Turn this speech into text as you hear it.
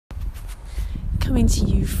coming to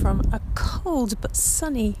you from a cold but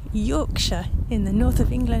sunny Yorkshire in the north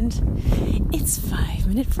of England. It's 5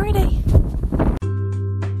 Minute Friday.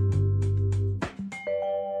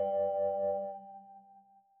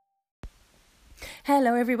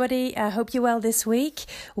 Hello everybody, I hope you're well this week.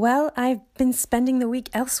 Well, I've been spending the week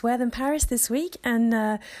elsewhere than Paris this week,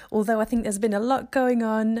 and although I think there's been a lot going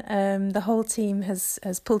on, the whole team has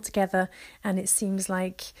pulled together and it seems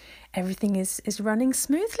like everything is running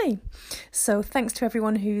smoothly. So thanks to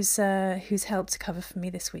everyone who's helped to cover for me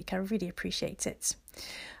this week. I really appreciate it.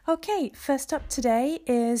 Okay, first up today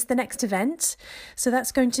is the next event. So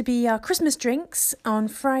that's going to be our Christmas drinks on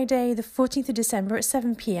Friday, the 14th of December at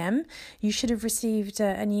 7 p.m. You should have received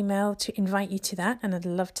an email to invite you to that, and I'd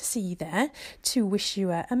love to see you there to wish you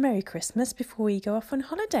a Merry Christmas before you go off on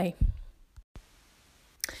holiday.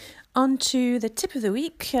 On to the tip of the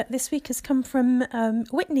week. This week has come from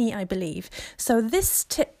Whitney, I believe. So this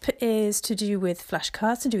tip is to do with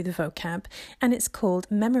flashcards, to do with the vocab, and it's called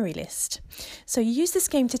Memory List. So you use this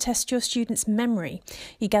game to test your students' memory.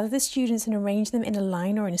 You gather the students and arrange them in a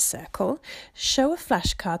line or in a circle, show a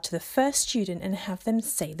flashcard to the first student and have them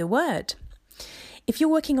say the word. If you're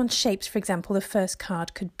working on shapes, for example, the first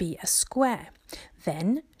card could be a square.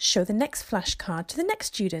 Then show the next flashcard to the next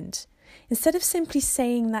student. Instead of simply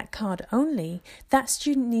saying that card only, that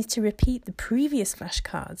student needs to repeat the previous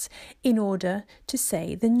flashcards in order to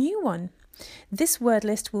say the new one. This word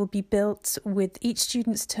list will be built with each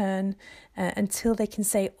student's turn until they can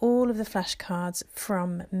say all of the flashcards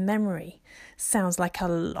from memory. Sounds like a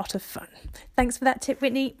lot of fun. Thanks for that tip,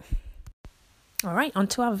 Whitney. All right, on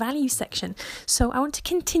to our value section. So I want to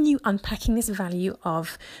continue unpacking this value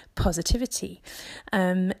of positivity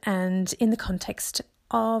and in the context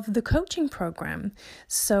of the coaching program.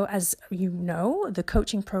 So as you know, the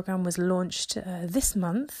coaching program was launched this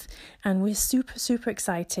month, and we're super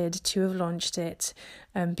excited to have launched it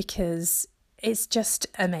because it's just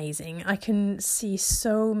amazing. I can see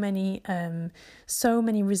so many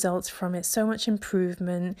results from it, so much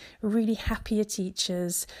improvement, really happier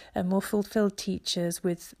teachers, more fulfilled teachers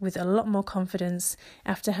with a lot more confidence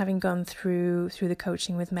after having gone through the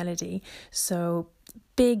coaching with Melody. So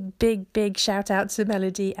big shout out to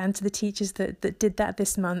Melody and to the teachers that did that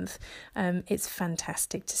this month. It's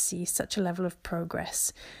fantastic to see such a level of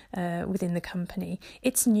progress within the company.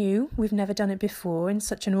 It's new. We've never done it before in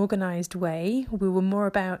such an organised way. We were more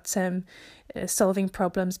about solving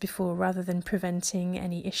problems before rather than preventing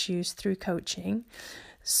any issues through coaching.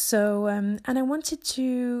 So and I wanted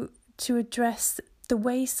to address the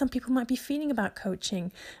way some people might be feeling about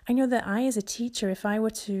coaching. I know that I, as a teacher, if I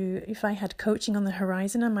had coaching on the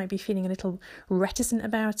horizon, I might be feeling a little reticent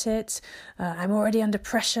about it. I'm already under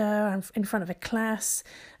pressure. I'm in front of a class,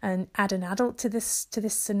 and add an adult to this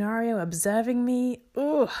scenario observing me.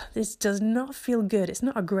 Oh, this does not feel good. It's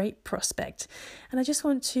not a great prospect. And I just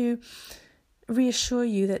want to reassure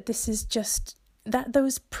you that this is just that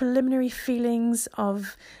those preliminary feelings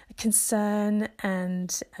of concern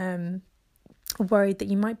and worried that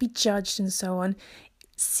you might be judged and so on,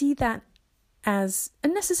 see that as a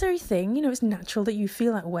necessary thing. You know, it's natural that you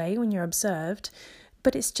feel that way when you're observed,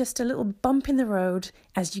 but it's just a little bump in the road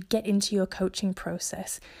as you get into your coaching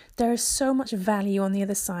process. There is so much value on the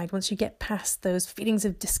other side once you get past those feelings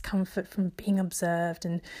of discomfort from being observed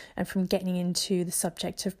and from getting into the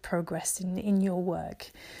subject of progress in your work.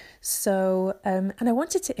 So, and I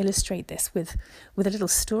wanted to illustrate this with a little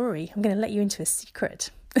story. I'm going to let you into a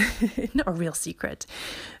secret. Not a real secret,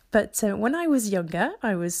 but when I was younger,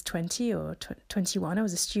 I was 20 or 21, I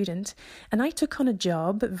was a student, and I took on a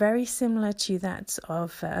job very similar to that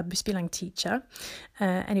of a bilingue teacher,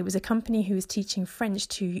 and it was a company who was teaching French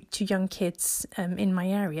to young kids in my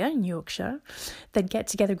area, in Yorkshire. They'd get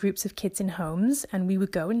together groups of kids in homes, and we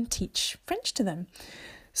would go and teach French to them.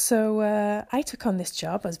 So I took on this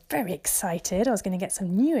job. I was very excited. I was going to get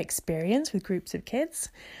some new experience with groups of kids,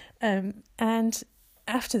 and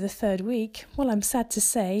after the third week, well, I'm sad to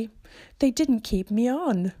say, they didn't keep me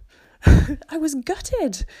on. I was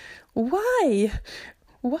gutted. Why?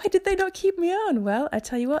 Why did they not keep me on? Well, I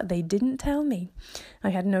tell you what, they didn't tell me. I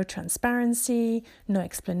had no transparency, no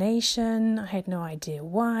explanation. I had no idea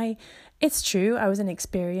why. It's true, I was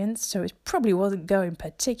inexperienced, so it probably wasn't going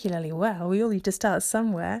particularly well. We all need to start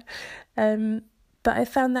somewhere. But I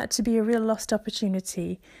found that to be a real lost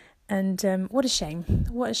opportunity. And what a shame.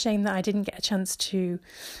 What a shame that I didn't get a chance to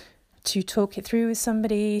talk it through with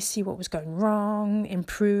somebody, see what was going wrong,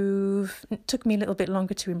 improve. It took me a little bit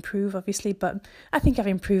longer to improve, obviously, but I think I've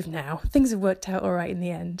improved now. Things have worked out all right in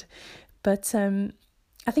the end. But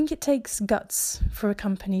I think it takes guts for a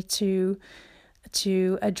company to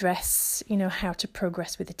to address, how to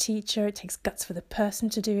progress with the teacher. It takes guts for the person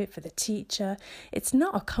to do it, for the teacher. It's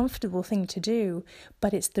not a comfortable thing to do,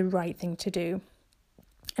 but it's the right thing to do.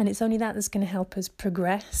 And it's only that that's going to help us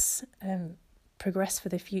progress for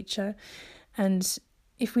the future. And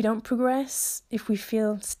if we don't progress, if we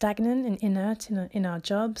feel stagnant and inert in our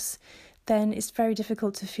jobs, then it's very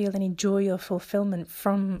difficult to feel any joy or fulfillment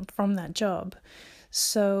from that job.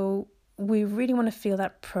 So we really want to feel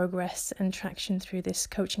that progress and traction through this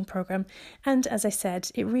coaching program. And as I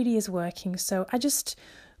said, it really is working. So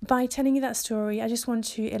by telling you that story, I just want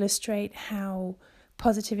to illustrate how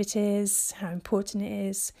positive it is, how important it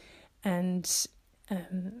is. And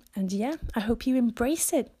yeah, I hope you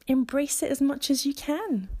embrace it as much as you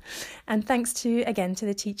can. And thanks to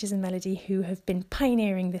the teachers in Melody who have been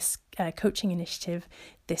pioneering this coaching initiative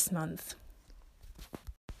this month.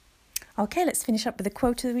 Okay, let's finish up with the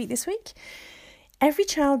quote of the week this week. Every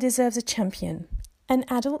child deserves a champion, an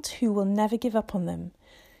adult who will never give up on them,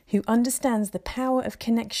 who understands the power of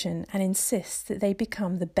connection and insists that they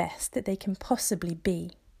become the best that they can possibly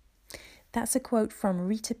be. That's a quote from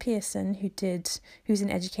Rita Pearson, who's an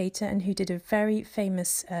educator and who did a very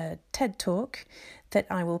famous TED Talk that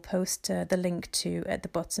I will post the link to at the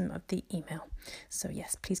bottom of the email. So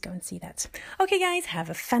yes, please go and see that. Okay guys, have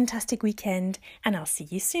a fantastic weekend and I'll see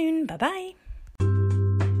you soon. Bye-bye.